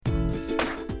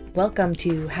Welcome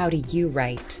to How Do You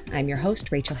Write? I'm your host,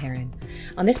 Rachel Herron.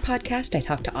 On this podcast, I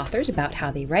talk to authors about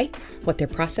how they write, what their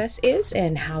process is,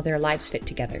 and how their lives fit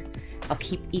together. I'll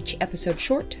keep each episode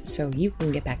short so you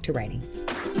can get back to writing.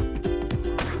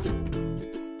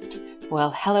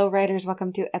 Well, hello writers.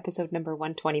 Welcome to episode number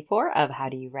 124 of How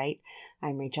Do You Write?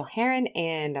 I'm Rachel Herron,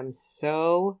 and I'm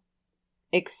so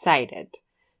excited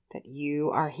that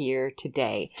you are here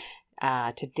today.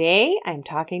 Today, I'm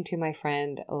talking to my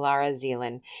friend, Lara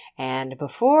Zealand. And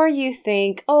before you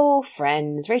think, oh,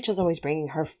 friends, Rachel's always bringing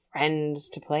her friends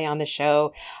to play on the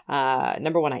show.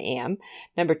 Number one, I am.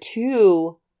 Number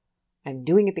two, I'm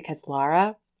doing it because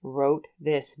Lara wrote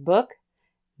this book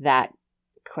that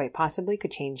quite possibly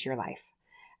could change your life.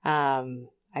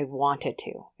 I want it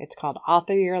to. It's called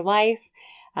Author Your Life.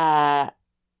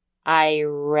 I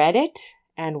read it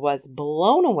and was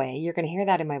blown away. You're going to hear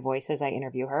that in my voice as I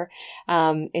interview her.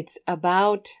 It's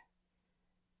about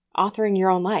authoring your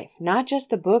own life, not just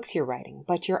the books you're writing,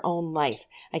 but your own life.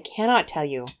 I cannot tell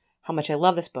you how much I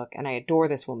love this book and I adore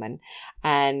this woman,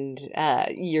 and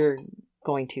you're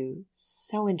going to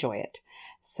so enjoy it.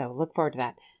 So look forward to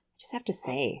that. I just have to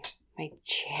say, my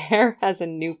chair has a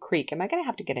new creak. Am I going to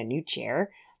have to get a new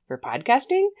chair for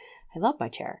podcasting? I love my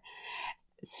chair.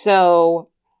 So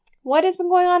what has been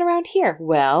going on around here?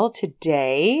 Well,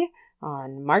 today,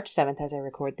 on March 7th, as I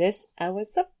record this,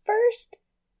 was the first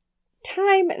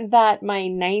time that my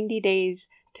 90 Days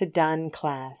to Done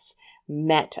class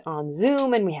met on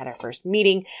Zoom, and we had our first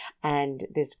meeting, and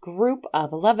this group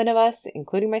of 11 of us,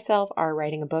 including myself, are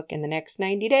writing a book in the next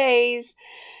 90 days.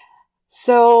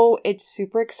 So it's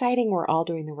super exciting. We're all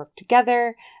doing the work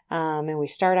together, and we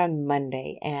start on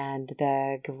Monday, and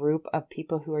the group of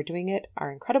people who are doing it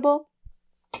are incredible.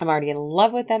 I'm already in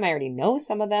love with them. I already know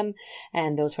some of them.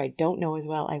 And those who I don't know as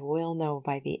well, I will know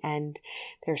by the end.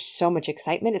 There's so much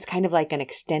excitement. It's kind of like an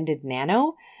extended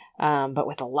nano, but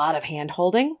with a lot of hand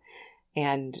holding.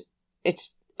 And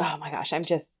it's, oh my gosh, I'm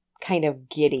just kind of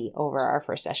giddy over our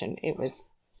first session. It was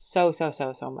so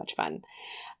much fun.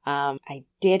 I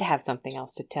did have something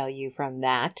else to tell you from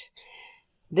that.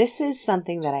 This is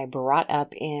something that I brought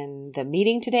up in the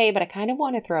meeting today, but I kind of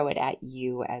want to throw it at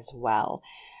you as well.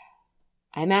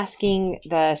 I'm asking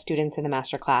the students in the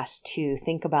masterclass to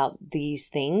think about these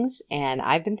things, and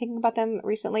I've been thinking about them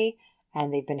recently,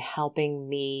 and they've been helping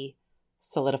me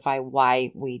solidify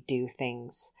why we do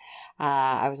things.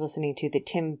 I was listening to the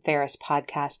Tim Ferriss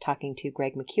podcast talking to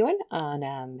Greg McKeown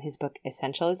on his book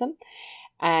Essentialism,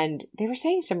 and they were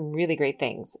saying some really great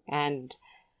things. And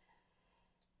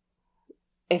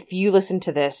if you listen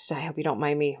to this, I hope you don't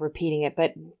mind me repeating it,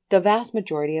 but the vast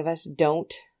majority of us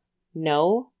don't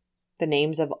know the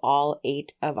names of all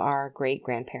 8 of our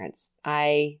great-grandparents.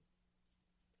 I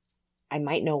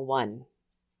might know one.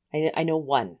 I know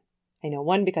one. I know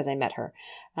one because I met her.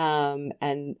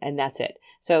 And that's it.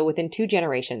 So within 2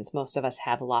 generations, most of us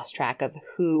have lost track of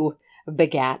who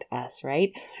begat us,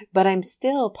 right? But I'm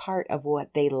still part of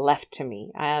what they left to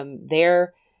me.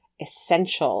 Their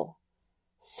essential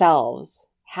selves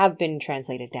have been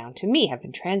translated down to me, have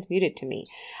been transmuted to me.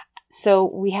 So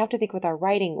we have to think with our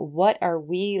writing, what are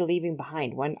we leaving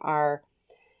behind when our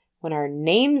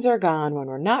names are gone, when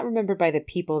we're not remembered by the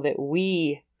people that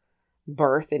we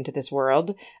birth into this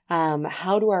world?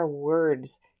 How do our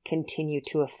words continue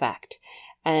to affect?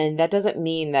 And that doesn't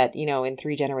mean that, in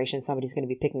 3 generations, somebody's going to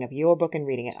be picking up your book and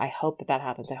reading it. I hope that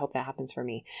happens. I hope that happens for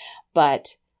me.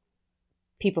 But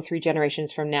people 3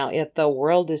 generations from now, if the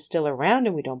world is still around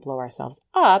and we don't blow ourselves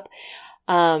up,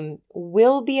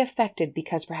 will be affected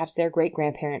because perhaps their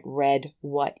great-grandparent read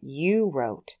what you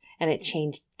wrote and it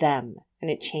changed them and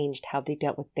it changed how they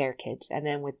dealt with their kids and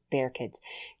then with their kids.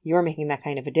 You're making that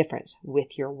kind of a difference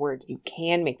with your words. You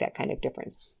can make that kind of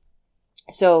difference.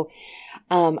 So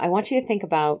I want you to think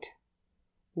about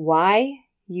why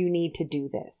you need to do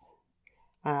this.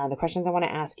 The questions I want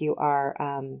to ask you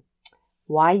are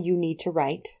why you need to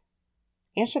write.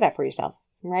 Answer that for yourself.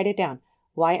 Write it down.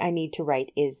 Why I need to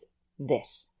write is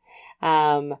this.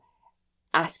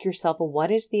 Ask yourself, what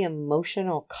is the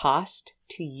emotional cost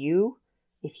to you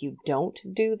if you don't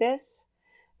do this?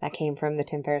 That came from the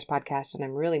Tim Ferriss podcast, and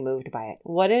I'm really moved by it.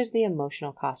 What is the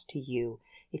emotional cost to you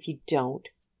if you don't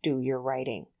do your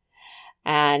writing?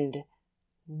 And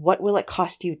what will it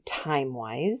cost you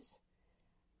time-wise?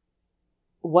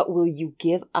 What will you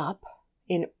give up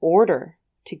in order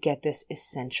to get this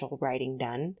essential writing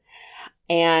done?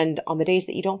 And on the days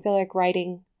that you don't feel like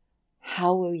writing,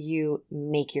 How will you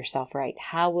make yourself write?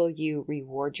 How will you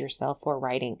reward yourself for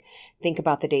writing? Think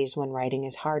about the days when writing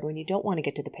is hard, when you don't want to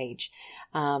get to the page.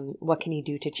 What can you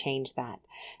do to change that?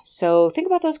 So think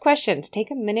about those questions.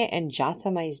 Take a minute and jot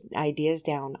some ideas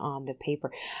down on the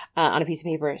paper, on a piece of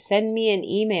paper. Send me an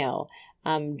email.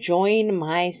 Join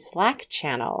my Slack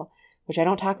channel, which I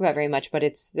don't talk about very much, but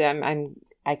it's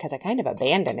because I kind of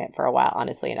abandoned it for a while,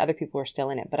 honestly, and other people are still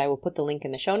in it. But I will put the link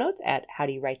in the show notes at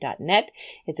howdowouwrite.net.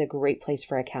 It's a great place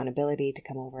for accountability to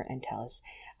come over and tell us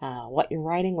what you're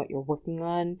writing, what you're working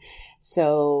on.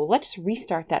 So let's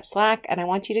restart that Slack, and I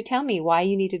want you to tell me why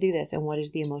you need to do this and what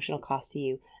is the emotional cost to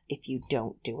you if you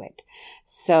don't do it.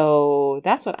 So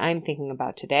that's what I'm thinking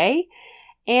about today.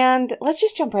 And let's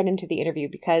just jump right into the interview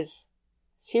because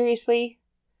seriously,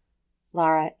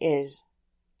 Lara is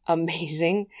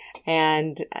amazing,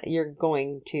 and you're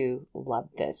going to love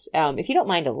this. If you don't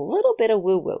mind a little bit of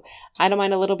woo-woo, I don't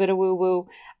mind a little bit of woo-woo,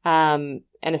 and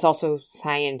it's also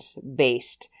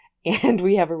science-based, and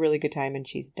we have a really good time, and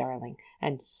she's darling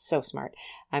and so smart.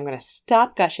 I'm going to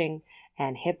stop gushing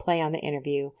and hit play on the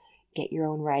interview, get your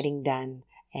own writing done,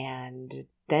 and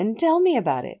then tell me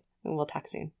about it, and we'll talk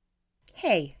soon.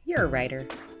 Hey, you're a writer.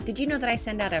 Did you know that I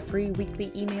send out a free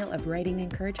weekly email of writing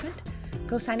encouragement?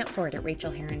 Go sign up for it at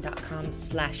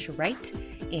rachelherron.com/write,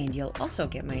 and you'll also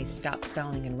get my Stop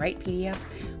Stalling and Write PDF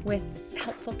with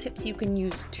helpful tips you can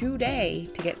use today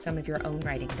to get some of your own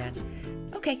writing done.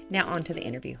 Okay, now on to the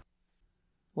interview.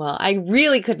 Well, I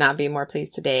really could not be more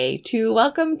pleased today to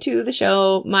welcome to the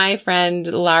show my friend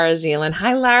Lara Zeland.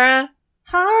 Hi, Lara.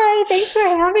 Hi, thanks for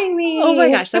having me. Oh my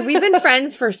gosh. So we've been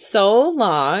friends for so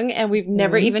long and we've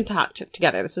never even talked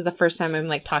together. This is the first time I'm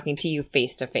like talking to you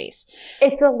face to face.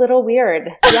 It's a little weird.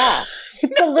 Yeah.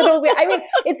 It's a little weird. I mean,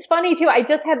 it's funny too. I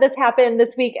just had this happen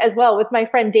this week as well with my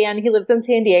friend Dan. He lives in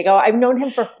San Diego. I've known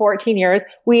him for 14 years.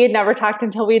 We had never talked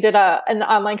until we did an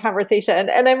online conversation.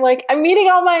 And I'm like, I'm meeting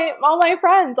all my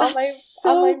friends.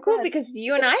 So cool because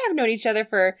you and I have known each other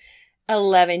for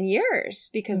 11 years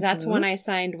because that's when I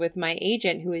signed with my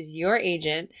agent, who is your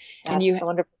agent. Yes, and you, the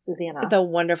wonderful Susanna. The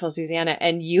wonderful Susanna.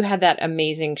 And you had that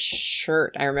amazing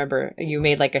shirt. I remember you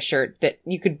made like a shirt that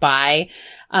you could buy.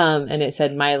 And it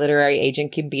said, my literary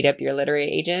agent can beat up your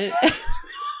literary agent.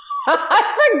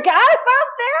 I forgot about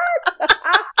that.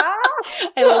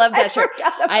 I love that shirt.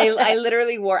 I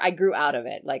literally I grew out of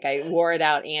it. Like I wore it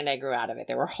out and I grew out of it.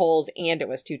 There were holes and it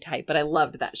was too tight, but I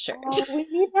loved that shirt. Oh, we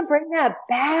need to bring that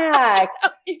back.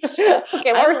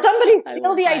 Okay, or somebody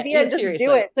steal the idea and just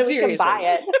do it so we can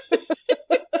buy it.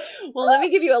 Well, let me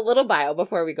give you a little bio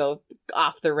before we go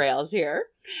off the rails here.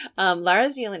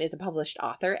 Lara Zeland is a published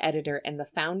author, editor, and the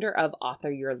founder of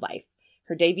Author Your Life.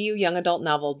 Her debut young adult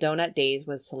novel, Donut Days,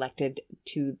 was selected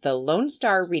to the Lone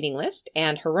Star reading list,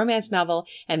 and her romance novel,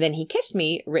 And Then He Kissed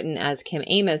Me, written as Kim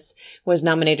Amos, was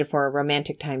nominated for a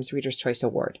Romantic Times Reader's Choice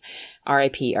Award.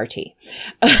 R.I.P. RT.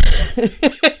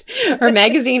 Her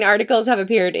magazine articles have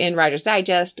appeared in Writer's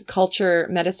Digest, Culture,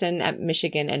 Medicine at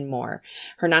Michigan, and more.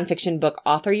 Her nonfiction book,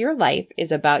 Author Your Life,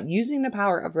 is about using the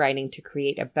power of writing to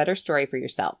create a better story for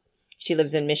yourself. She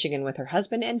lives in Michigan with her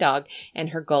husband and dog, and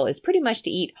her goal is pretty much to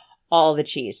eat all the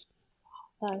cheese.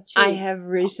 I have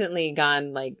recently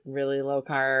gone like really low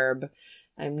carb.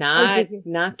 I'm not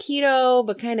keto,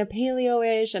 but kind of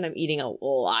paleo-ish, and I'm eating a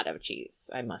lot of cheese,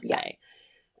 I must say.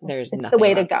 There's nothing the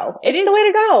way wrong. to go. It is the way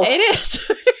to go. It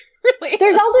is. Really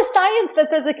there's is. all this science that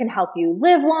says it can help you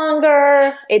live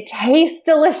longer. It tastes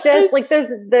delicious. Like there's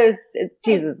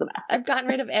cheese is the best. I've gotten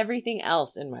rid of everything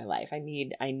else in my life. I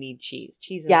need cheese.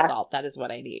 Cheese and salt. That is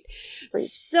what I need.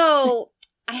 Please. So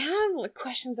I have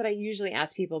questions that I usually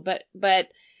ask people, but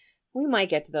we might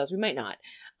get to those. We might not.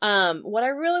 What I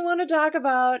really want to talk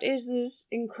about is this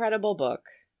incredible book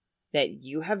that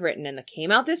you have written and that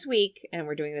came out this week, and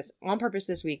we're doing this on purpose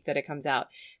this week that it comes out,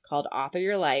 called Author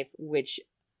Your Life, which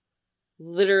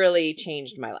literally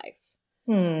changed my life.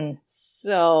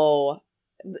 So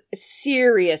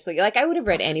seriously, like I would have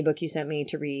read any book you sent me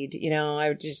to read, I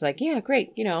would just like, yeah,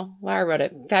 great. Lara wrote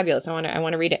it. Fabulous. I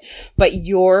want to read it. But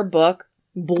your book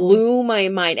blew my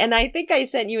mind. And I think I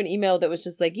sent you an email that was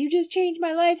just like, you just changed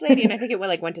my life, lady. And I think it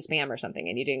went to spam or something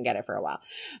and you didn't get it for a while.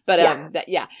 But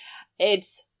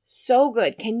it's so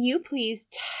good. Can you please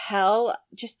tell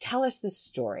us the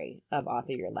story of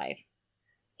Author Your Life?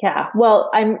 Yeah.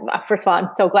 Well, first of all, I'm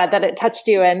so glad that it touched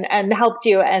you and helped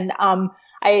you. And,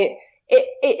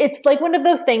 it's like one of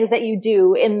those things that you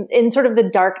do in sort of the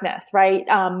darkness, right?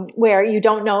 Where you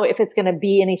don't know if it's going to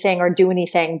be anything or do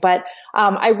anything. But,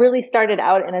 I really started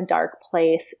out in a dark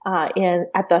place,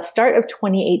 at the start of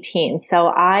 2018. So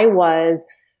I was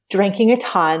drinking a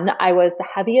ton. I was the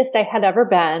heaviest I had ever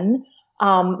been.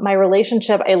 My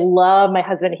relationship, I love my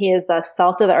husband. He is the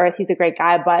salt of the earth. He's a great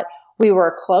guy, but we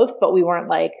were close, but we weren't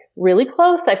like really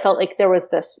close. I felt like there was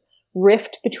this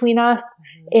rift between us.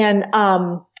 And,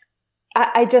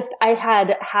 I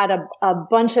had a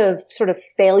bunch of sort of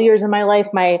failures in my life.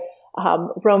 My,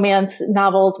 romance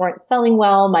novels weren't selling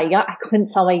well. I couldn't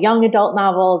sell my young adult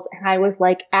novels. And I was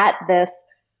like at this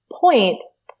point,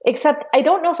 except I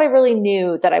don't know if I really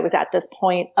knew that I was at this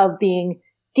point of being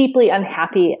deeply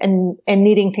unhappy and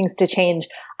needing things to change.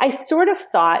 I sort of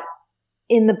thought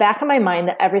in the back of my mind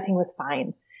that everything was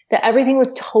fine, that everything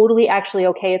was totally actually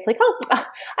okay. It's like, oh,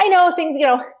 I know things,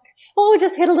 we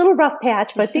just hit a little rough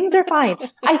patch, but things are fine.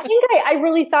 I think I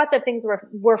really thought that things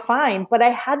were fine, but I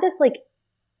had this like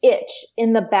itch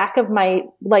in the back of my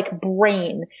like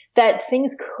brain that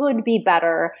things could be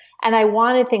better. And I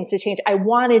wanted things to change. I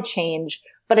wanted change,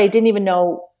 but I didn't even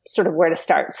know sort of where to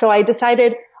start. So I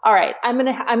decided, all right, I'm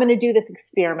going to do this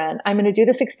experiment. I'm going to do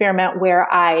this experiment where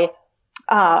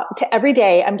to every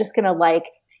day, I'm just going to like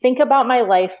think about my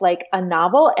life like a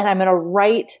novel, and I'm going to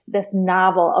write this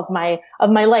novel of my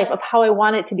life, of how I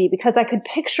want it to be, because I could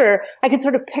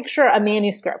sort of picture a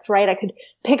manuscript, right? I could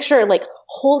picture like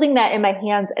holding that in my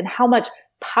hands and how much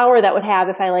power that would have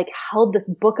if I like held this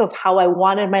book of how I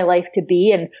wanted my life to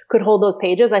be and could hold those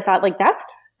pages. I thought like that's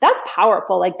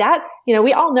powerful. Like that,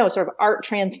 we all know sort of art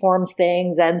transforms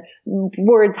things and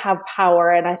words have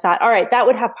power. And I thought, all right, that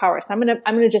would have power. So I'm going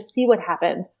to just see what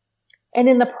happens. And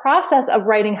in the process of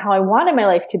writing how I wanted my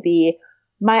life to be,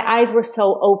 my eyes were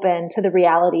so open to the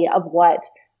reality of what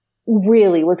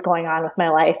really was going on with my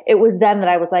life. It was then that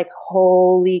I was like,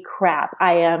 holy crap,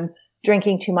 I am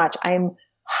drinking too much. I'm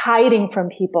hiding from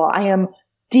people. I am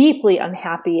deeply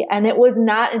unhappy. And it was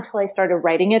not until I started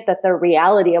writing it that the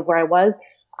reality of where I was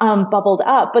bubbled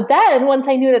up. But then once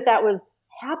I knew that that was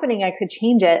happening, I could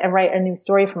change it and write a new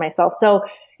story for myself. So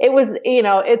it was,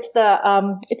 it's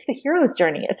the hero's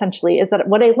journey, essentially. Is that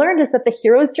what I learned is that the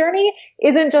hero's journey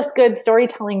isn't just good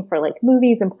storytelling for like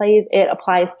movies and plays. It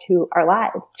applies to our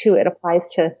lives too. It applies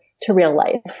to real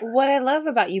life. What I love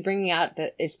about you bringing out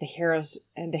that it's the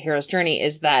hero's journey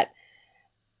is that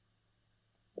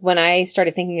when I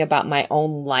started thinking about my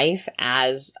own life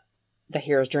as the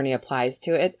hero's journey applies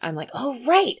to it, I'm like, oh,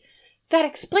 right. That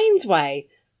explains why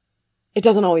it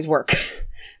doesn't always work.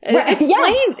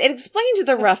 It explains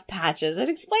the rough patches. It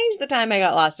explains the time I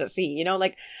got lost at sea,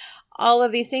 like all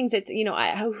of these things. It's,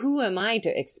 who am I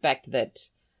to expect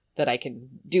that I can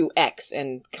do X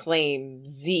and claim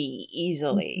Z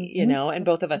easily, and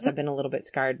both of us have been a little bit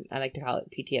scarred. I like to call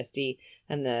it PTSD,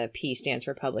 and the P stands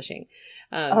for publishing.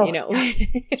 Let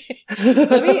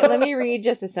me read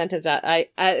just a sentence out.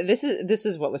 This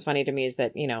is what was funny to me is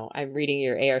that, I'm reading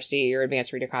your ARC, your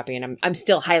advanced reader copy, and I'm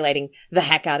still highlighting the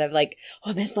heck out of like,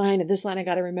 oh, this line I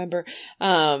got to remember.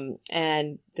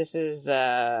 And this is,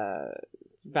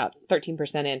 about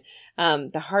 13% in.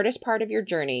 The hardest part of your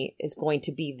journey is going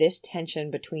to be this tension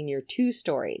between your two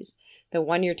stories, the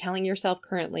one you're telling yourself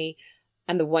currently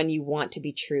and the one you want to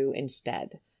be true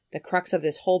instead. The crux of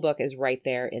this whole book is right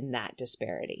there in that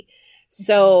disparity.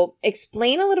 So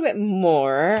explain a little bit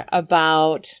more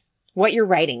about what you're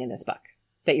writing in this book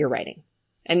that you're writing.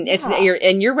 And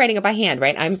you're writing it by hand,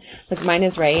 right? Mine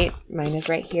is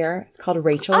right here. It's called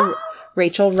Rachel.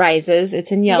 Rachel Rises.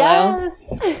 It's in yellow.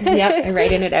 Yes. Yep. I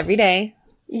write in it every day.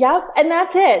 Yep. And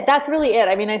that's it. That's really it.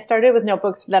 I mean, I started with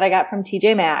notebooks that I got from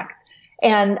TJ Maxx.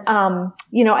 And,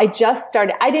 I just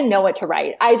started, I didn't know what to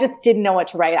write. I just didn't know what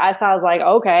to write. So I was like,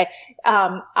 okay.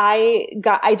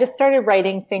 I just started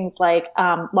writing things like,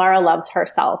 Lara loves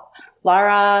herself.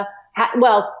 So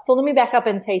let me back up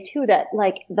and say too that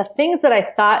like the things that I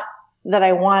thought that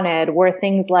I wanted were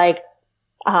things like,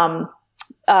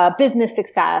 business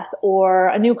success or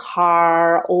a new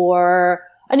car or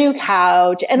a new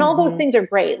couch. And all those things are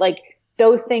great. Like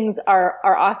those things are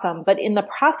awesome. But in the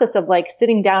process of like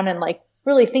sitting down and like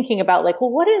really thinking about like,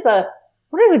 well, what is a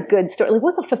good story? Like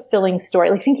what's a fulfilling story?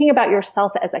 Like thinking about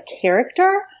yourself as a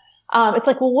character. It's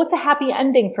like, well, what's a happy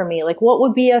ending for me? Like what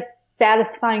would be a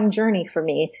satisfying journey for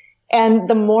me? And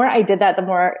the more I did that, the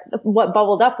more what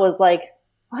bubbled up was like,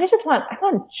 I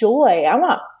want joy. I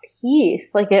want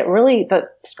peace. Like it really,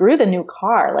 but screw the new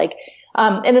car. Like,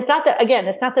 and it's not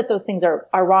that those things are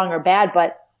wrong or bad,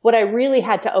 but what I really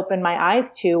had to open my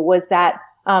eyes to was that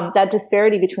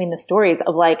disparity between the stories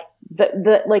of like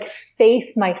the like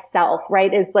face myself,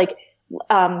 right? Is like,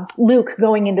 Luke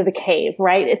going into the cave,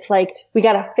 right? It's like we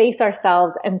got to face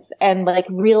ourselves and like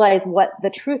realize what the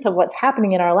truth of what's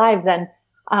happening in our lives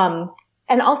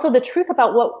and also the truth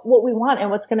about what we want and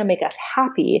what's going to make us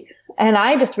happy. And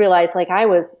I just realized like I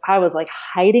was like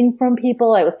hiding from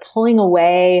people. I was pulling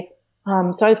away.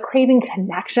 So I was craving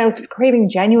connection. I was craving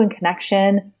genuine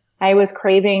connection. I was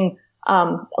craving,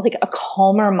 like a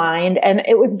calmer mind. And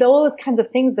it was those kinds of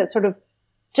things that sort of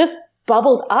just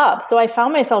bubbled up. So I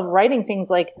found myself writing things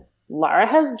like, Lara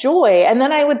has joy. And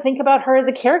then I would think about her as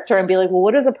a character and be like, well,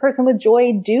 what does a person with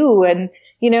joy do? And,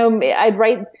 I'd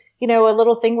write, a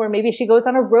little thing where maybe she goes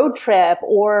on a road trip,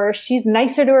 or she's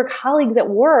nicer to her colleagues at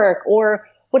work, or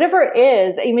whatever it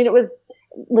is. I mean,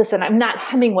 listen, I'm not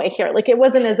Hemingway here. Like, it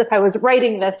wasn't as if I was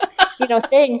writing this,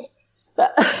 thing.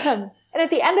 But, and at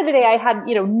the end of the day, I had,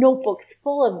 notebooks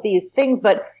full of these things,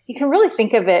 but you can really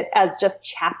think of it as just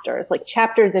chapters, like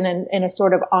chapters in a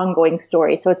sort of ongoing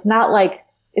story. So it's not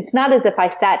as if I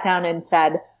sat down and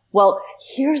said, well,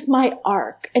 here's my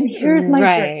arc and here's my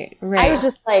journey. Right. I was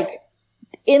just like,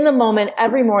 in the moment,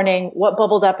 every morning, what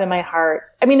bubbled up in my heart.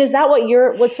 I mean, is that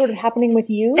what's sort of happening with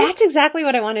you? That's exactly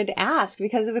what I wanted to ask,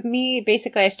 because with me,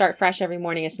 basically I start fresh every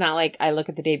morning. It's not like I look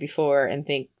at the day before and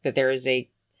think that there's a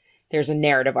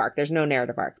narrative arc. There's no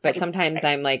narrative arc, but sometimes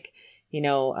I'm like,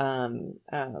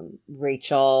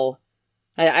 Rachel,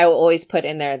 I will always put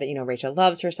in there that, Rachel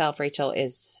loves herself. Rachel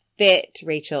is fit.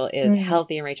 Rachel is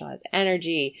healthy, and Rachel has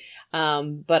energy.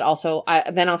 But also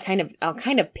I'll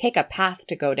kind of pick a path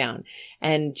to go down,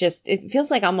 and just, it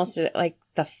feels like almost like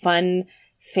the fun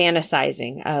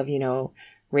fantasizing of,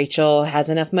 Rachel has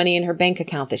enough money in her bank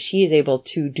account that she is able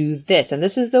to do this. And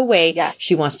this is the way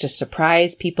she wants to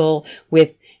surprise people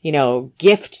with,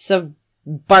 gifts of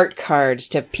BART cards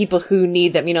to people who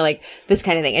need them, like this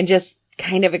kind of thing. And just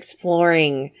kind of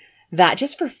exploring that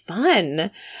just for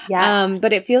fun. Yeah.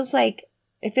 But it feels like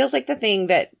the thing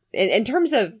that in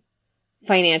terms of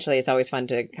financially, it's always fun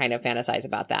to kind of fantasize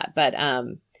about that. But,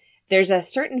 there's a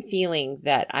certain feeling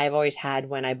that I've always had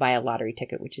when I buy a lottery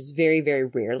ticket, which is very, very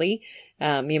rarely.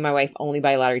 Me and my wife only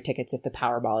buy lottery tickets if the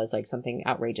Powerball is like something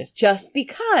outrageous, just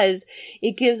because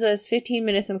it gives us 15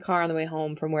 minutes in the car on the way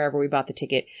home from wherever we bought the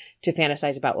ticket to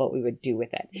fantasize about what we would do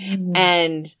with it.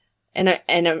 And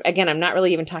again, I'm not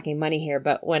really even talking money here,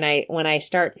 but when I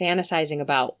start fantasizing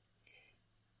about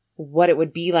what it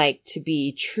would be like to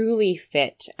be truly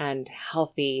fit and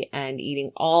healthy and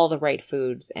eating all the right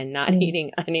foods and not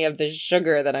eating any of the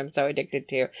sugar that I'm so addicted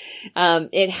to,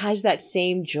 it has that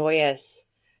same joyous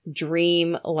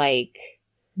dream-like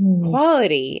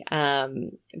quality.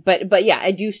 But yeah,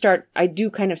 I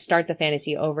do kind of start the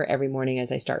fantasy over every morning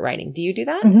as I start writing. Do you do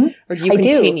that? Or do you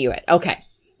continue it? Okay.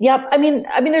 Yep. I mean,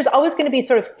 there's always going to be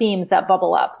sort of themes that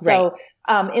bubble up. So,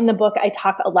 in the book, I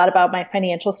talk a lot about my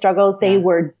financial struggles. They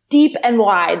were deep and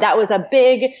wide. That was a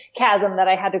big chasm that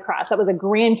I had to cross. That was a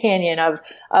Grand Canyon of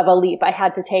a leap I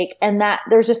had to take. And that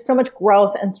there's just so much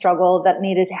growth and struggle that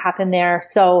needed to happen there.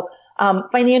 So,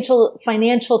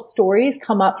 financial stories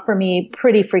come up for me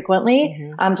pretty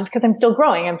frequently, just because I'm still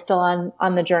growing. I'm still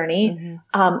on the journey.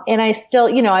 And I still,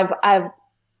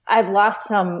 I've lost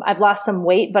some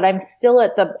weight, but I'm still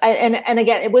at and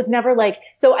again, it was never like,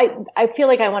 so I feel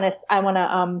like I want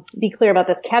to be clear about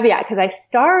this caveat, because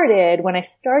when I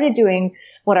started doing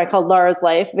what I call Lara's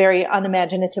Life, very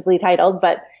unimaginatively titled,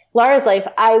 but Lara's Life,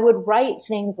 I would write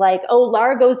things like, oh,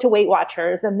 Lara goes to Weight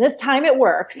Watchers and this time it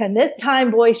works. And this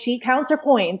time, boy, she counts her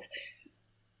points.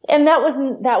 And that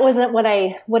wasn't what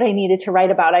I needed to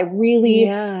write about.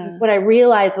 What I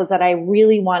realized was that I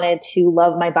really wanted to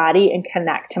love my body and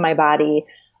connect to my body.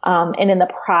 And in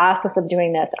the process of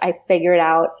doing this, I figured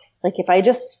out, like, if I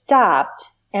just stopped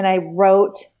and I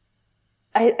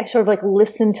sort of like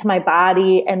listened to my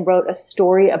body and wrote a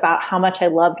story about how much I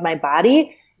loved my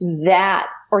body, that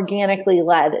organically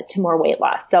led to more weight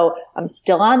loss. So I'm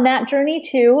still on that journey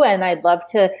too. And I'd love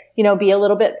to, be a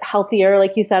little bit healthier,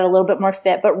 like you said, a little bit more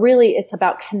fit, but really it's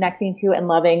about connecting to and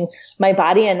loving my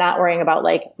body and not worrying about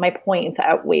like my points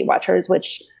at Weight Watchers,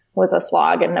 which was a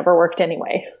slog and never worked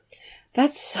anyway.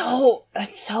 That's so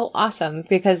awesome,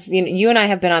 because you and I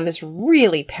have been on this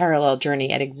really parallel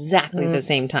journey at exactly the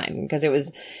same time, because it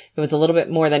was a little bit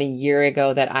more than a year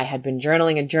ago that I had been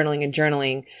journaling and journaling and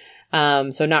journaling.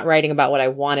 So not writing about what I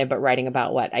wanted, but writing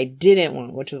about what I didn't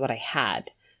want, which was what I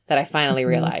had, that I finally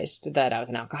realized that I was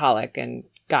an alcoholic and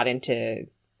got into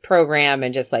program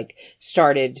and just like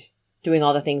started doing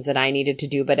all the things that I needed to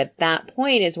do. But at that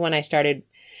point is when I started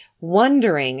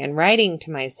wondering and writing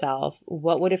to myself,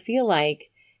 what would it feel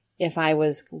like if I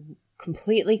was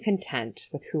completely content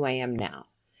with who I am now?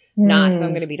 Not who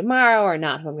I'm going to be tomorrow, or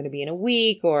not who I'm going to be in a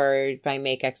week, or if I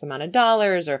make X amount of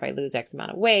dollars, or if I lose X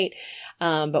amount of weight.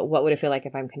 But what would it feel like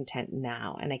if I'm content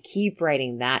now? And I keep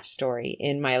writing that story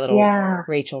in my little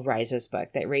Rachel Rises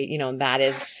book. That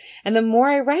is, and the more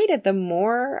I write it, the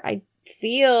more I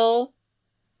feel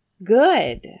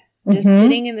good. Just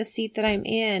sitting in the seat that I'm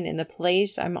in the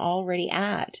place I'm already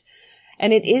at.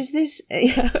 And it is this,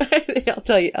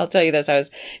 I'll tell you this. I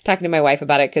was talking to my wife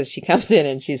about it because she comes in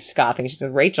and she's scoffing. She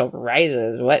said, Rachel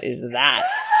Rises, what is that?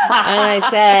 And I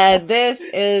said, this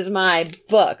is my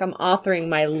book. I'm authoring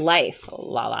my life,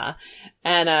 Lala.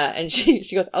 And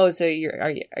she goes, oh, so are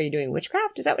you doing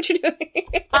witchcraft? Is that what you're doing?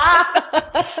 And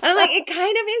I'm like, it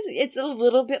kind of is. It's a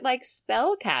little bit like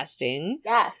spell casting.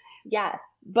 Yes. Yes.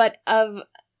 But of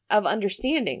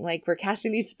understanding, like we're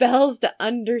casting these spells to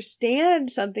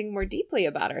understand something more deeply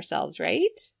about ourselves,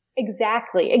 right?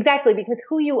 Exactly. Because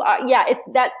who you are, it's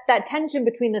that tension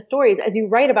between the stories. As you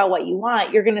write about what you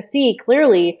want, you're going to see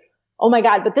clearly, oh my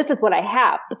God, but this is what I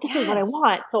have, but this is what I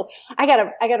want. So I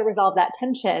gotta resolve that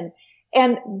tension.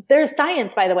 And there's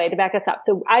science, by the way, to back us up.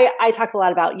 So I talk a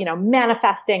lot about,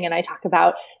 manifesting, and I talk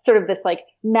about sort of this like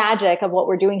magic of what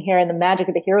we're doing here and the magic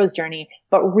of the hero's journey.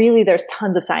 But really there's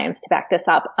tons of science to back this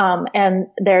up. And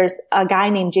there's a guy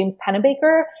named James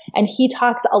Pennebaker, and he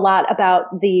talks a lot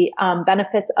about the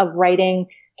benefits of writing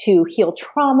to heal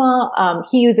trauma.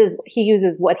 He uses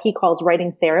what he calls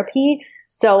writing therapy.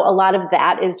 So a lot of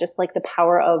that is just like the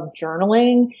power of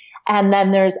journaling. And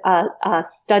then there's a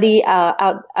study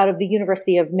out of the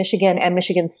University of Michigan and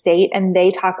Michigan State, and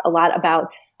they talk a lot about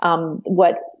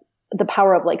what the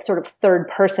power of like sort of third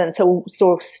person. So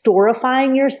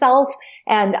storifying yourself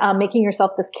and making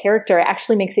yourself this character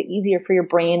actually makes it easier for your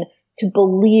brain to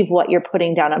believe what you're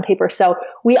putting down on paper. So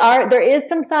there is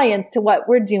some science to what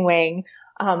we're doing.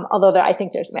 Although I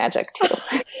think there's magic too.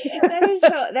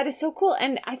 That is so cool.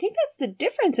 And I think that's the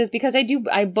difference, is because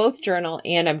I both journal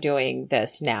and I'm doing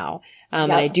this now.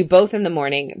 And I do both in the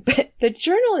morning, but the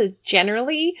journal is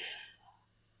generally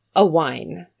a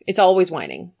whine. It's always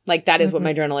whining. Like that is what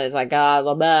my journal is, like, blah,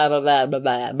 blah, blah, blah, blah,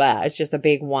 blah, blah. It's just a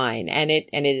big whine. And it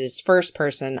is first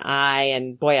person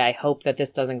and boy, I hope that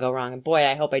this doesn't go wrong. And boy,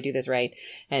 I hope I do this right.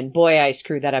 And boy, I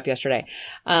screwed that up yesterday.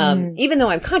 Even though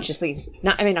I'm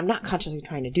not consciously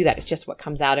trying to do that. It's just what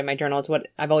comes out in my journal. It's what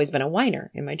I've always been, a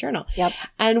whiner in my journal. Yep.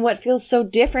 And what feels so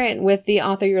different with the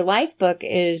Author Your Life book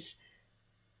is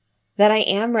that I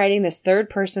am writing this third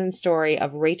person story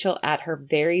of Rachel at her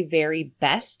very, very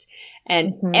best.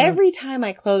 And every time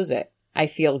I close it, I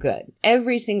feel good.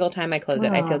 Every single time I close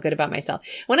it, I feel good about myself.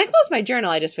 When I close my journal,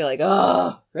 I just feel like,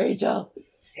 oh, Rachel,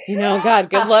 God,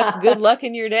 good luck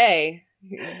in your day.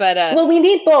 But, well, we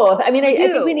need both. I mean, I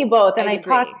think we need both. And I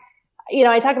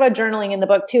talk about journaling in the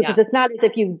book too, because it's not as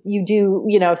if you do,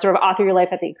 sort of author your life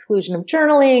at the exclusion of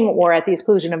journaling or at the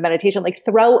exclusion of meditation. Like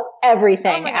throw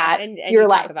everything at and your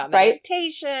life, talk about right?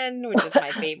 Meditation, which is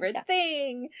my favorite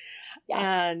thing.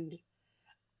 Yeah. And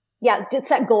did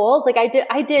set goals. Like I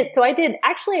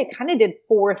kind of did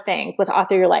 4 things with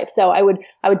Author Your Life. So I would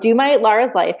do my Lara's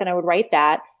Life and I would write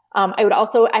that.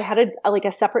 I had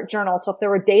a separate journal. So if there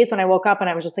were days when I woke up and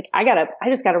I was just like, I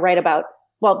just gotta write about,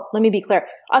 well, let me be clear.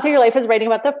 Author Your Life is writing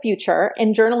about the future,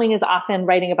 and journaling is often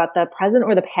writing about the present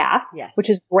or the past,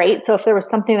 which is great. So if there was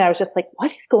something that I was just like,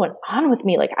 what is going on with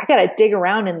me? Like I gotta dig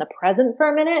around in the present for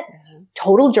a minute,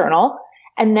 total journal.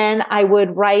 And then I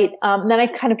would write, then I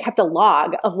kind of kept a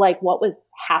log of like what was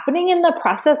happening in the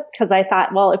process. Cause I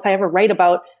thought, well, if I ever write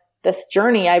about this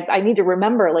journey, I need to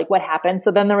remember like what happened.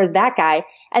 So then there was that guy.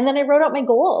 And then I wrote out my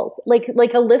goals, like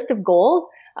a list of goals.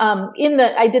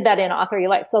 I did that in Author Your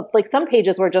Life. So like some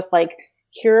pages were just like,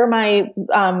 here are my,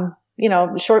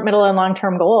 short, middle and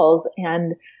long-term goals.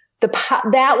 And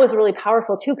that was really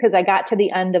powerful too. Cause I got to the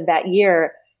end of that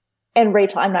year, and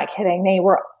Rachel, I'm not kidding. They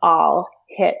were all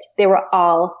hit. They were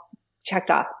all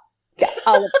checked off.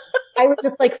 All of them. I was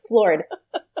just like floored.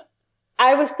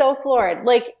 I was so floored,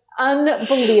 like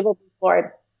unbelievably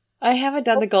floored. I haven't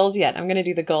done the goals yet. I'm going to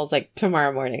do the goals like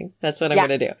tomorrow morning. That's what I'm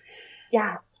going to do.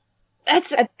 Yeah.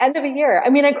 That's at the end of a year. I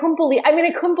couldn't believe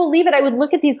it. I would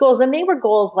look at these goals, and they were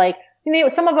goals like,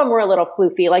 some of them were a little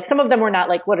floofy. Like some of them were not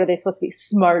like, what are they supposed to be?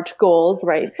 SMART goals,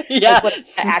 right? Yeah. Like what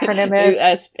the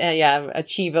acronym is.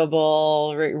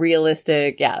 Achievable,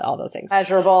 realistic. Yeah. All those things.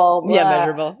 Measurable. Yeah.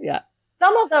 Measurable. Yeah.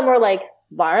 Some of them were like,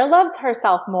 Lara loves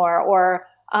herself more, or,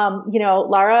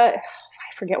 Lara,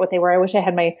 I forget what they were. I wish I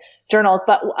had my journals,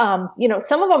 but,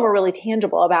 some of them were really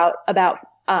tangible about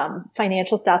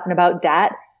financial stuff and about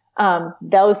debt.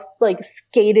 Those like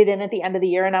skated in at the end of the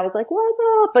year, and I was like, what's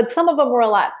up? But some of them were a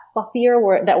lot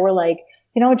fluffier, that were like,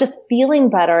 just feeling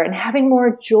better and having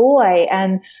more joy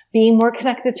and being more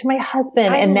connected to my husband.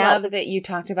 I love that you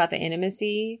talked about the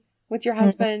intimacy with your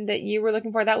husband that you were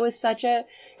looking for. That was and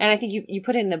I think you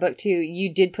put it in the book too.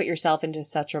 You did put yourself into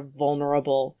such a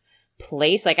vulnerable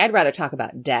place. Like I'd rather talk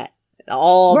about debt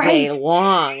all day Right.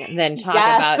 long than talk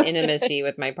Yes. about intimacy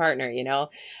with my partner, you know?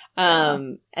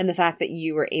 And the fact that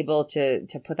you were able to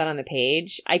put that on the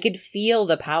page, I could feel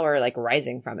the power like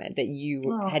rising from it that you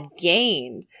had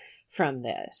gained from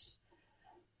this.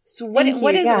 So what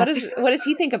does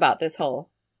he think about this whole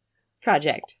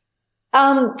project?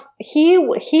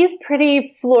 He's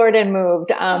pretty floored and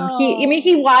moved.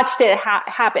 He watched it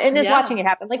happen and is watching it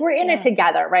happen. Like we're in it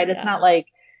together, right? It's not like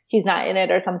he's not in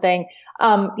it or something.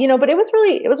 But it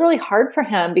was really hard for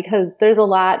him because there's a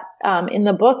lot, in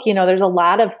the book, there's a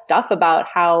lot of stuff about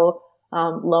how,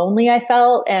 lonely I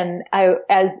felt. And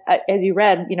as you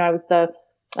read, I was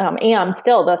am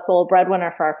still the sole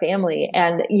breadwinner for our family.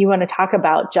 And you want to talk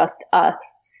about just a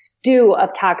stew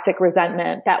of toxic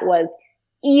resentment that was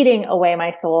eating away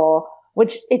my soul,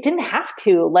 which it didn't have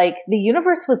to. Like the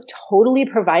universe was totally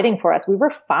providing for us. We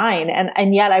were fine.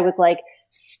 And yet I was like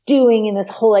stewing in this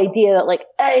whole idea that like,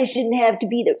 I shouldn't have to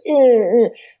be there.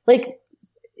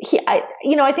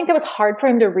 I think that was hard for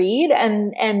him to read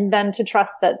and then to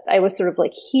trust that I was sort of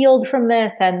like healed from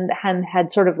this and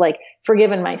had sort of like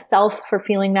forgiven myself for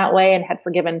feeling that way and had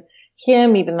forgiven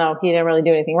him, even though he didn't really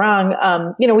do anything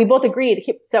wrong. We both agreed.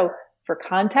 So for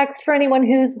context, for anyone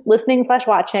who's listening /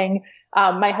 watching,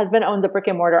 my husband owns a brick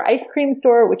and mortar ice cream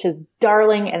store, which is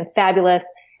darling and fabulous.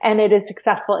 And it is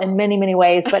successful in many, many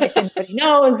ways. But if anybody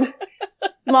knows,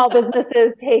 small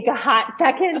businesses take a hot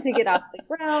second to get off the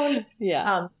ground.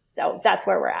 Yeah. So that's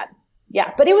where we're at.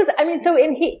 Yeah. But it was,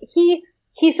 and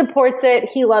he supports it.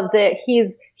 He loves it.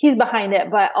 He's behind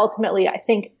it. But ultimately, I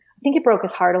think it broke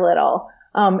his heart a little,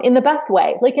 in the best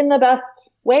way. Like in the best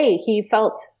way, he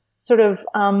felt sort of,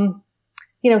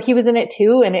 he was in it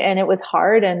too, and it was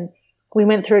hard, and we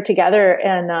went through it together,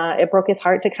 and it broke his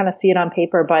heart to kind of see it on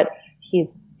paper, but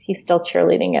he's still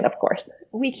cheerleading it, of course.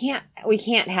 We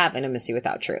can't have intimacy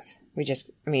without truth. We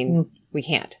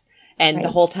can't. And right.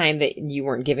 The whole time that you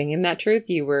weren't giving him that truth,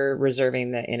 you were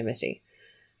reserving the intimacy.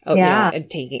 And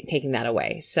taking that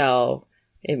away. So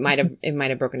it might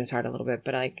have broken his heart a little bit,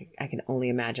 but I can only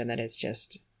imagine that it's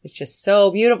just so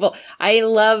beautiful. I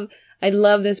love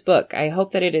this book. I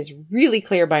hope that it is really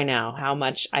clear by now how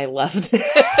much I love this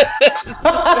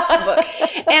book.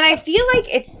 And I feel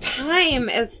like it's time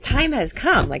has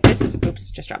come. Like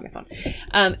just dropped my phone.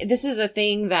 This is a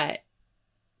thing that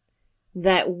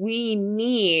we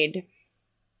need.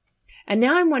 And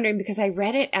now I'm wondering, because I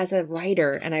read it as a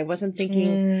writer and I wasn't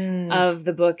thinking of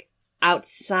the book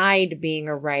outside being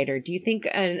a writer. Do you think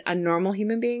a normal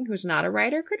human being who's not a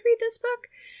writer could read this book?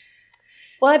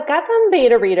 Well, I've got some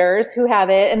beta readers who have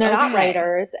it, and they're not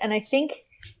writers. And I think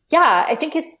I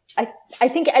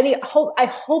hope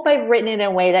I've written it in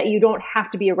a way that you don't have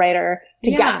to be a writer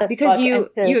to get this because book.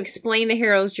 You explain the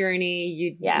hero's journey.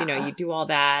 You do all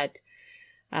that.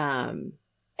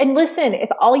 And listen, if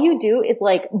all you do is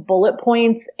like bullet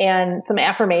points and some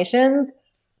affirmations,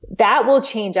 that will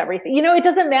change everything. It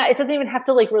doesn't matter. It doesn't even have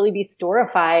to like really be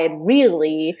storified,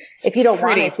 really, if you don't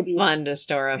want it to be. Fun to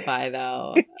storify,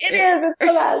 though. It is. It's the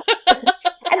best.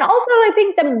 And also, I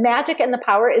think the magic and the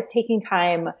power is taking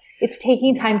time. It's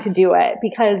taking time to do it,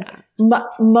 because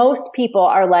most people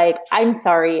are like, I'm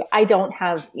sorry, I don't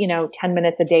have, 10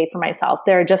 minutes a day for myself.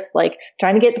 They're just like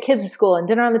trying to get the kids to school and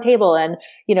dinner on the table and,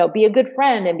 be a good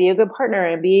friend and be a good partner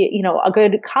and be, a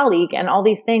good colleague and all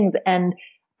these things. And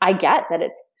I get that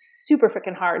it's super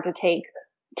freaking hard to take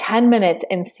 10 minutes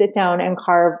and sit down and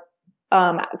carve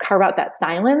out that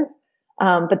silence.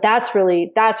 But that's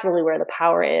really where the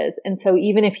power is. And so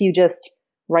even if you just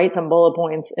write some bullet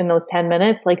points in those 10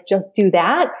 minutes, like just do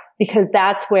that, because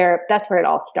that's where it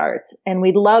all starts. And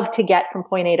we'd love to get from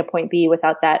point A to point B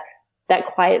without that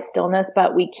quiet stillness,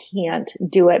 but we can't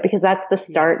do it, because that's the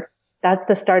start. Yes. That's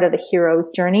the start of the hero's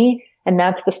journey. And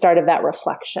that's the start of that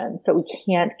reflection. So we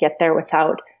can't get there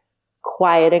without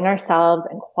quieting ourselves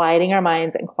and quieting our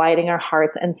minds and quieting our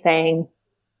hearts and saying,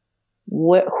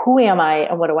 who am I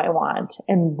and what do I want?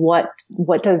 And what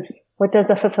does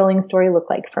a fulfilling story look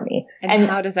like for me? And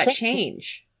how does that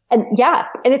change? And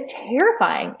it's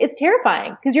terrifying. It's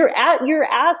terrifying because you're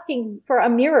asking for a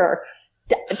mirror.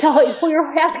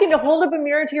 You're asking to hold up a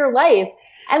mirror to your life.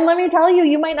 And let me tell you,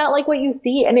 you might not like what you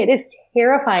see, and it is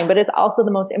terrifying, but it's also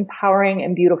the most empowering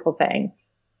and beautiful thing.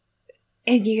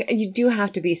 And you do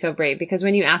have to be so brave, because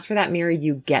when you ask for that mirror,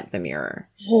 you get the mirror.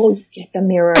 Oh, you get the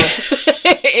mirror.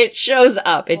 It shows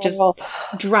up. It just Oh.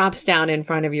 drops down in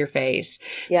front of your face.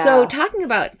 Yeah. So talking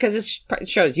about, because this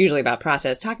show is usually about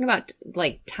process, talking about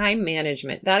like time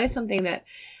management, that is something that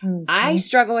I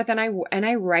struggle with, and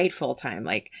I write full time,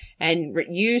 like, and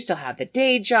you still have the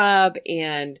day job.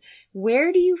 And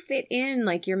where do you fit in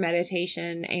like your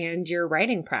meditation and your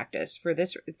writing practice for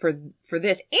this, for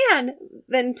this? And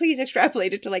then please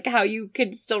extrapolate it to like how you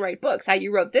could still write books, how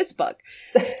you wrote this book,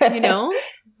 you know?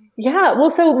 Yeah. Well,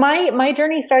 so my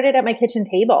journey started at my kitchen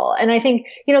table. And I think,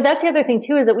 that's the other thing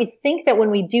too, is that we think that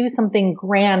when we do something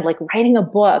grand, like writing a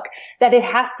book, that it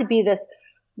has to be this,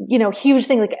 huge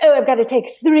thing, like, oh, I've got to take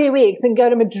 3 weeks and go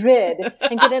to Madrid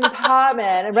and get an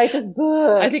apartment and write this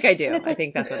book. I think I do. I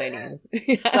think that's what I need.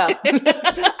 Well,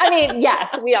 I mean,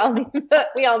 yes, we all need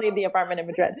the apartment in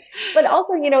Madrid, but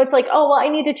also, it's like, oh, well,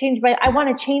 I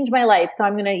want to change my life. So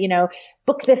I'm going to,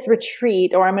 book this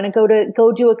retreat, or I'm going to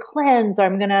go do a cleanse, or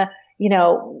I'm going to,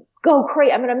 go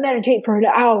crazy. I'm going to meditate for an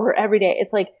hour every day.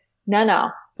 It's like,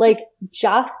 no. Like,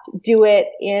 just do it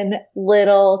in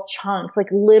little chunks, like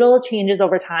little changes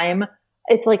over time.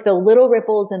 It's like the little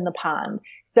ripples in the pond.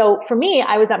 So for me,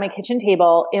 I was at my kitchen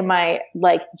table in my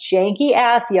like janky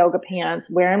ass yoga pants,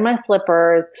 wearing my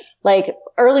slippers, like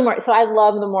early morning. So I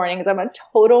love the mornings. I'm a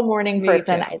total morning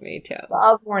person. Me too. I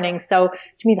love mornings. So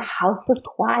to me, the house was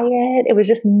quiet. It was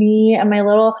just me and my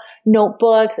little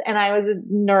notebooks, and I was a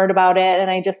nerd about it. And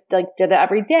I just like did it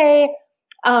every day.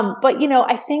 But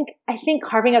I think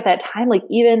carving out that time, like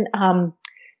even,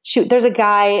 there's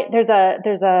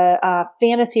a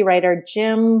fantasy writer,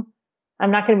 Jim, I'm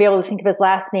not going to be able to think of his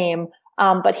last name.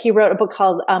 But he wrote a book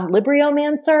called,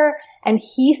 Libriomancer, and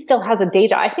he still has a day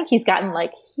job. I think he's gotten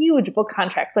like huge book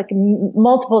contracts, like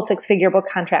multiple 6-figure book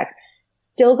contracts,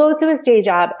 still goes to his day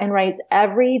job and writes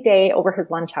every day over his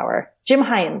lunch hour. Jim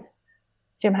Hines.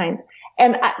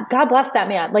 And God bless that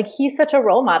man. Like, he's such a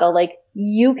role model. Like,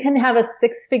 you can have a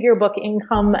 6-figure book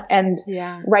income and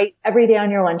write every day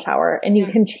on your lunch hour, and you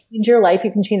can change your life.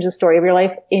 You can change the story of your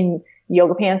life in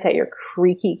yoga pants at your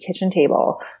creaky kitchen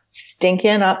table,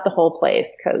 stinking up the whole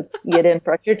place because you didn't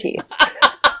brush your teeth.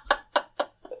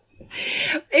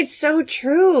 It's so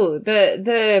true.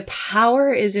 The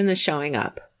power is in the showing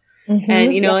up.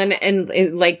 And,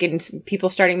 and like in people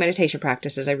starting meditation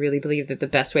practices, I really believe that the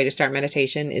best way to start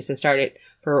meditation is to start it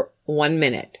for 1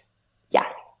 minute.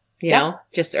 Yes. You know,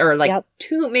 just, or like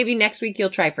maybe next week you'll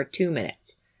try for 2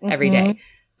 minutes every day,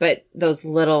 but those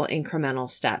little incremental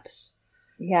steps.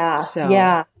 Yeah. So.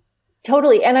 Yeah.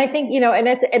 Totally. And I think,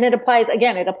 and it applies,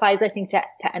 I think to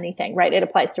anything, right? It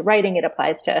applies to writing. It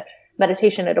applies to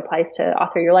meditation. It applies to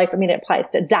author your life. I mean, it applies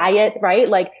to diet, right?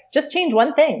 Like, just change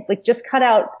one thing, like just cut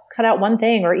out one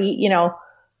thing, or eat,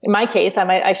 in my case,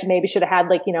 I should have had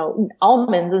like,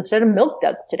 almonds instead of milk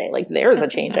duds today. Like, there's a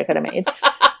change I could have made,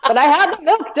 but I had the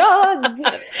milk duds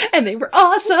and they were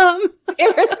awesome. They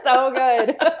were so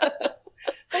good.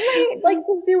 Like,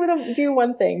 just do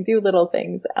one thing, do little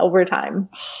things over time.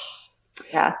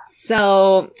 Yeah.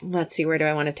 So let's see, where do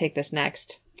I want to take this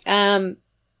next?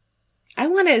 I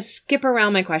want to skip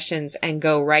around my questions and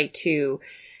go right to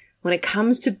when it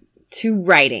comes to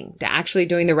writing, to actually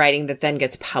doing the writing that then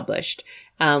gets published.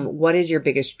 What is your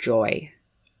biggest joy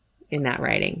in that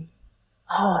writing?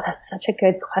 Oh, that's such a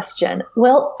good question.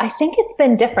 Well, I think it's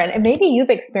been different, and maybe you've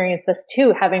experienced this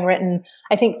too, having written,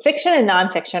 I think fiction and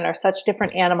nonfiction are such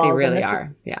different animals. They really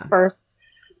are. Yeah. First,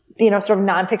 sort of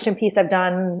nonfiction piece I've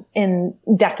done in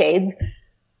decades.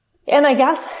 And I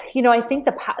guess, I think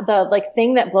the like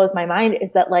thing that blows my mind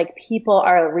is that like people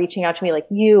are reaching out to me, like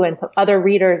you and some other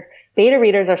readers, beta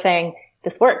readers are saying,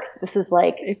 this works. This is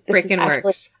like, it freaking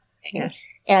works. Yes.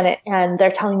 And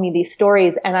they're telling me these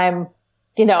stories, and I'm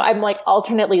like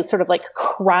alternately sort of like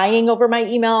crying over my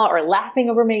email or laughing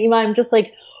over my email. I'm just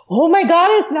like, oh my God,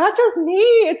 it's not just me.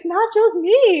 It's not just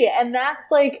me. And that's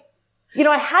like,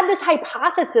 I had this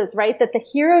hypothesis, right? That the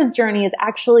hero's journey is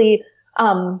actually,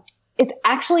 it's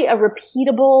actually a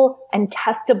repeatable and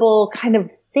testable kind of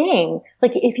thing.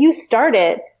 Like, if you start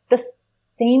it, the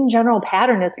same general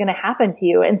pattern is going to happen to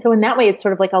you. And so in that way, it's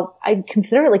sort of like I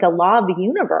consider it like a law of the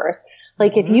universe.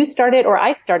 Like, if you start it or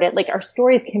I start it, like, our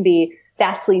stories can be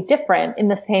vastly different, in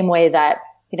the same way that,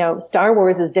 Star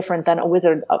Wars is different than the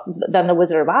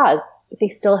Wizard of Oz, but they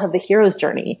still have the hero's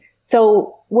journey.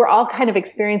 So we're all kind of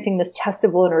experiencing this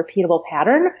testable and repeatable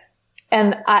pattern.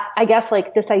 And I guess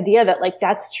like this idea that like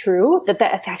that's true,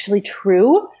 that's actually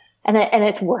true, and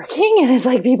it's working, and it's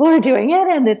like people are doing it,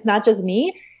 and it's not just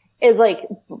me, is like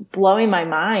blowing my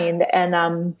mind,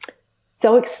 and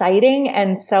so exciting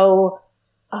and so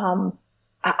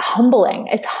humbling.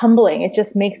 It's humbling. It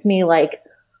just makes me like,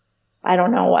 I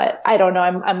don't know.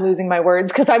 I'm losing my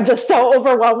words because I'm just so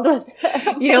overwhelmed with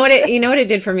it. You know what it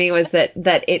did for me was that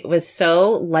it was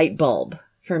so light bulb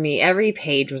for me. Every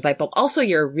page was light bulb. Also,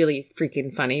 you're a really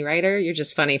freaking funny writer. You're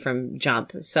just funny from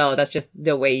jump. So that's just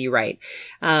the way you write.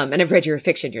 And I've read your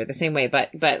fiction. You're the same way,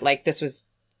 but like this was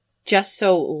just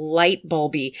so light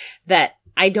bulby that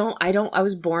I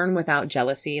was born without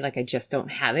jealousy. Like I just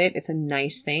don't have it. It's a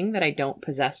nice thing that I don't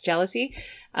possess jealousy.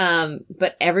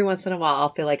 But every once in a while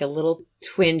I'll feel like a little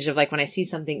twinge of like when I see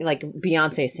something like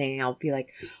Beyonce singing, I'll be like,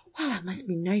 wow, that must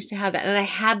be nice to have that. And I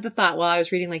had the thought while I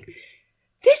was reading, like,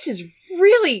 this is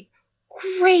really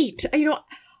great. You know,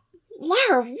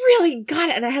 Lara really got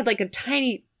it. And I had like a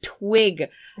tiny twig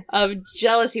of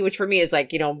jealousy, which for me is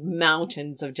like, you know,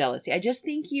 mountains of jealousy. I just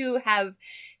think you have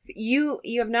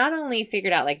not only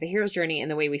figured out like the hero's journey and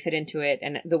the way we fit into it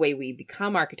and the way we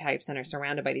become archetypes and are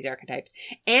surrounded by these archetypes,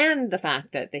 and the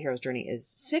fact that the hero's journey is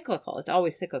cyclical. It's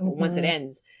always cyclical. Once it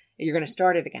ends, you're going to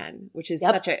start it again, which is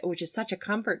such a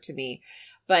comfort to me.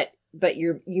 But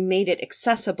you made it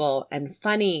accessible and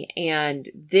funny, and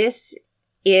this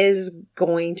is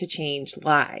going to change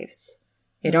lives.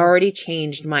 It already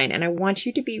changed mine. And I want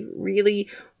you to be really,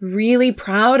 really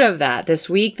proud of that this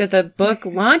week that the book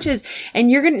launches. And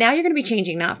you're going to be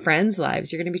changing not friends'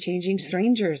 lives. You're going to be changing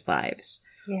strangers' lives.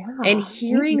 Yeah. And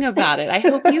hearing about it. I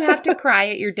hope you have to cry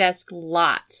at your desk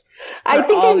lots. I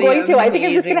think I'm going to. I think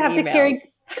I'm just going to have to carry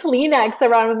Kleenex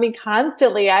around with me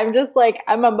constantly. I'm just like,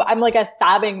 I'm like a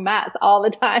sobbing mess all the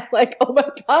time. Like, oh my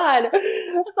God.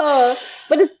 Oh,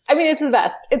 but it's the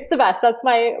best. It's the best. That's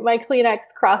my Kleenex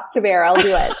cross to bear. I'll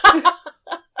do it.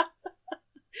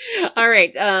 All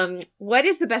right. What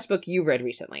is the best book you've read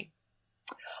recently?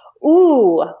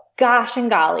 Ooh, gosh and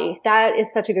golly. That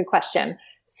is such a good question.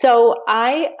 So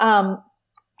I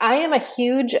am a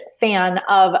huge fan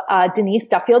of Denise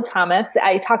Duffield Thomas.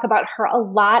 I talk about her a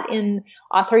lot in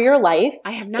Author Your Life.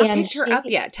 I have not picked her up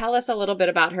yet. Tell us a little bit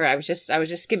about her. I was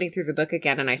just skimming through the book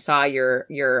again, and I saw your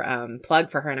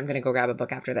plug for her, and I'm going to go grab a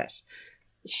book after this.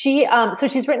 So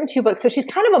she's written 2 books. So she's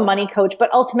kind of a money coach,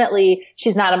 but ultimately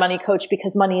she's not a money coach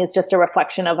because money is just a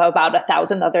reflection of about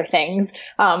 1,000 other things.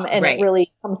 And It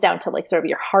really comes down to like sort of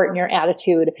your heart and your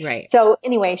attitude. Right. So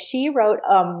anyway, she wrote,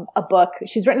 a book.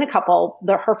 She's written a couple.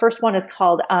 Her first one is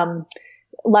called,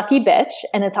 Lucky Bitch.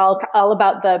 And it's all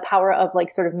about the power of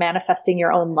like sort of manifesting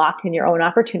your own luck and your own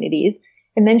opportunities.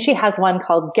 And then she has one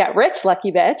called Get Rich,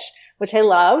 Lucky Bitch, which I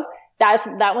love.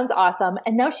 That one's awesome.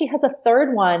 And now she has a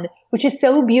third one, which is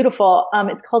so beautiful.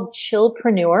 It's called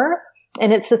Chillpreneur.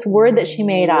 And it's this word that she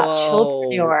made up.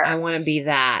 Chillpreneur. I want to be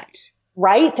that.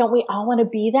 Right? Don't we all want to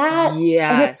be that?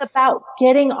 Yes. And it's about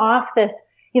getting off this,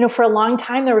 you know, for a long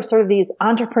time, there were sort of these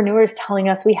entrepreneurs telling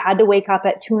us we had to wake up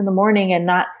at 2 a.m. and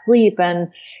not sleep. And,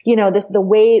 you know, the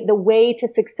way to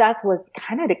success was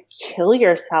kind of to kill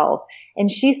yourself. And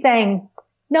she's saying,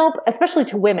 nope, especially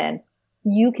to women.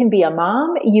 You can be a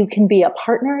mom, you can be a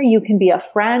partner, you can be a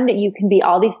friend, you can be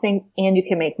all these things, and you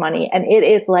can make money. And it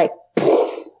is like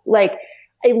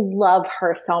I love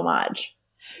her so much.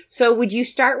 So would you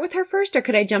start with her first, or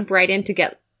could I jump right in to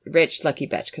Get Rich, Lucky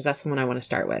Bitch? Because that's the one I want to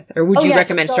start with. Or would you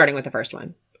recommend starting with the first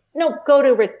one? No, go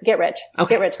to Get Rich.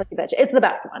 Okay. Get Rich, Lucky Bitch. It's the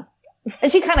best one.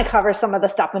 And she kind of covers some of the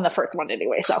stuff in the first one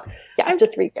anyway. So yeah,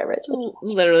 just read Get Rich. I'm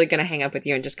literally going to hang up with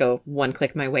you and just go one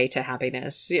click my way to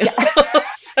happiness. You know?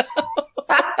 So,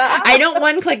 I don't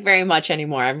one click very much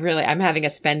anymore. I'm having a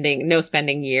no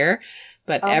spending year,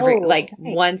 but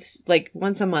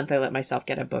once a month I let myself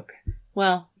get a book.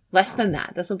 Well, less than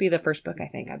that. This will be the first book I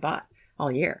think I bought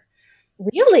all year.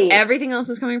 Really? Everything else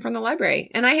is coming from the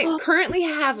library. And I currently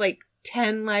have like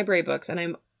 10 library books, and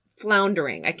I'm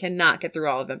floundering. I cannot get through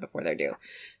all of them before they're due.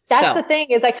 That's the thing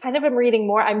is I kind of am reading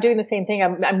more. I'm doing the same thing.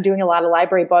 I'm doing a lot of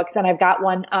library books, and I've got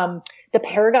one, The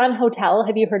Paragon Hotel.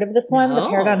 Have you heard of this one? No. The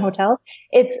Paragon Hotel.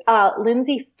 It's,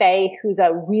 Lindsay Fay, who's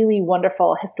a really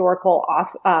wonderful historical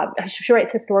she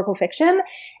writes historical fiction,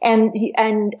 and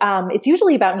it's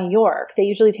usually about New York. They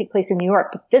usually take place in New York,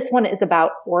 but this one is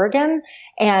about Oregon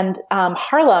and,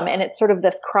 Harlem, and it's sort of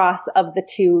this cross of the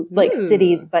two,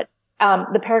 cities, but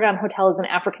the Paragon Hotel is an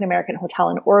African-American hotel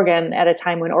in Oregon at a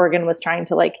time when Oregon was trying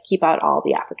to keep out all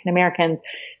the African-Americans.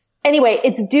 Anyway,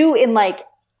 it's due in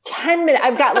 10 minutes.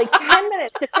 I've got 10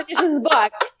 minutes to finish this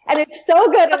book, and it's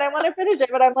so good and I want to finish it,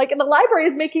 but I'm and the library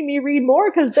is making me read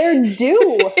more because they're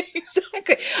due.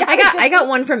 Exactly. I got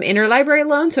one from Interlibrary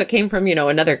Loan. So it came from,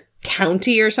 another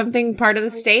county or something, part of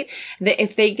the state.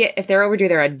 If they're overdue,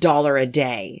 they're $1 a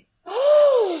day.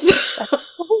 So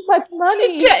much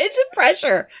money. It's a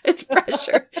pressure. It's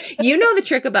pressure. You know the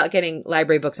trick about getting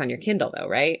library books on your Kindle though,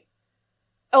 right?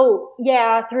 Oh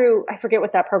yeah. I forget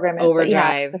what that program is.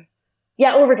 Overdrive.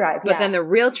 Yeah, Overdrive. But then the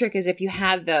real trick is if you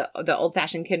have the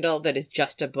old-fashioned Kindle that is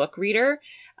just a book reader,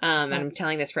 and I'm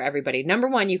telling this for everybody. Number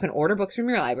one, you can order books from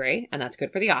your library, and that's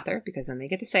good for the author because then they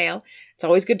get the sale. It's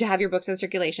always good to have your books in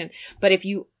circulation. But if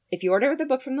you order the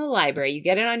book from the library, you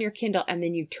get it on your Kindle, and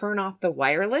then you turn off the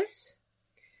wireless,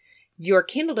 your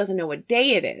Kindle doesn't know what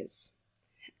day it is.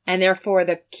 And therefore,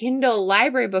 the Kindle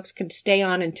library books can stay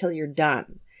on until you're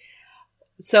done.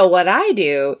 So what I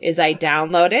do is I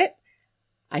download it,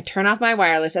 I turn off my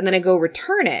wireless, and then I go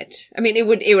return it. I mean, it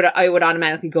would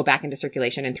automatically go back into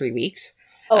circulation in 3 weeks.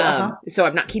 So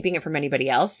I'm not keeping it from anybody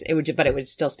else. But it would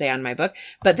still stay on my book.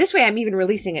 But this way, I'm even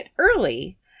releasing it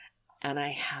early, and I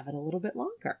have it a little bit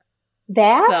longer.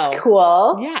 That's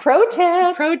cool. Yeah. Pro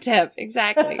tip.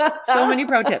 Exactly. So many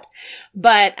pro tips.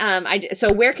 But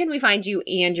so where can we find you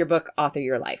and your book, Author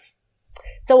Your Life?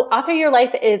 So Author Your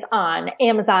Life is on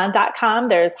Amazon.com.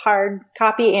 There's hard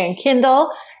copy and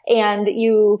Kindle. And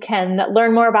you can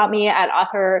learn more about me at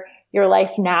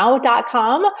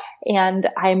authoryourlifenow.com. And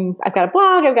I've got a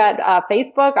blog. I've got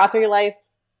Facebook, Author Your Life,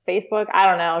 Facebook. I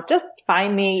don't know. Just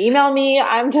find me, email me.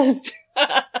 I'm just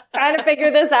trying to figure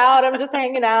this out. I'm just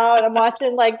hanging out. I'm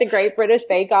watching like the Great British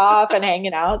Bake Off and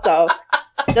hanging out. So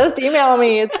just email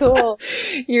me. It's cool.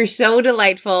 You're so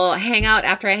delightful. Hang out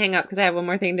after I hang up because I have one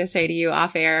more thing to say to you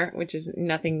off air, which is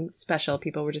nothing special.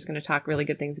 People were just going to talk really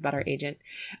good things about our agent.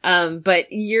 But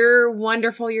you're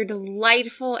wonderful. You're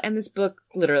delightful. And this book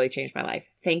literally changed my life.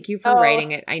 Thank you for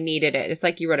writing it. I needed it. It's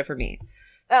like you wrote it for me.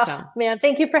 Oh, man.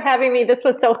 Thank you for having me. This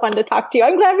was so fun to talk to you.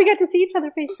 I'm glad we got to see each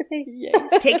other face to face.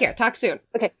 Take care. Talk soon.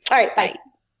 Okay. All right. Bye.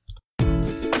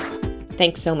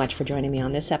 Thanks so much for joining me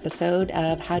on this episode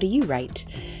of How Do You Write?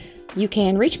 You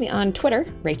can reach me on Twitter,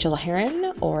 Rachel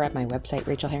Herron, or at my website,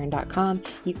 rachelherron.com.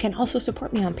 You can also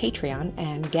support me on Patreon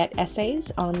and get essays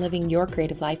on living your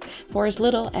creative life for as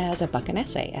little as $1 an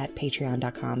essay at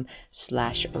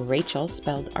patreon.com/Rachel,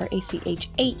 spelled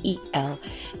Rachel.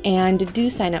 And do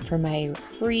sign up for my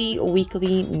free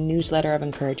weekly newsletter of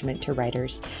encouragement to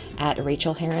writers at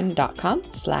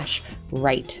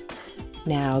rachelherron.com/write.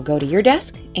 Now go to your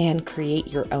desk and create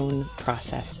your own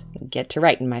process. Get to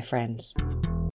writing, my friends.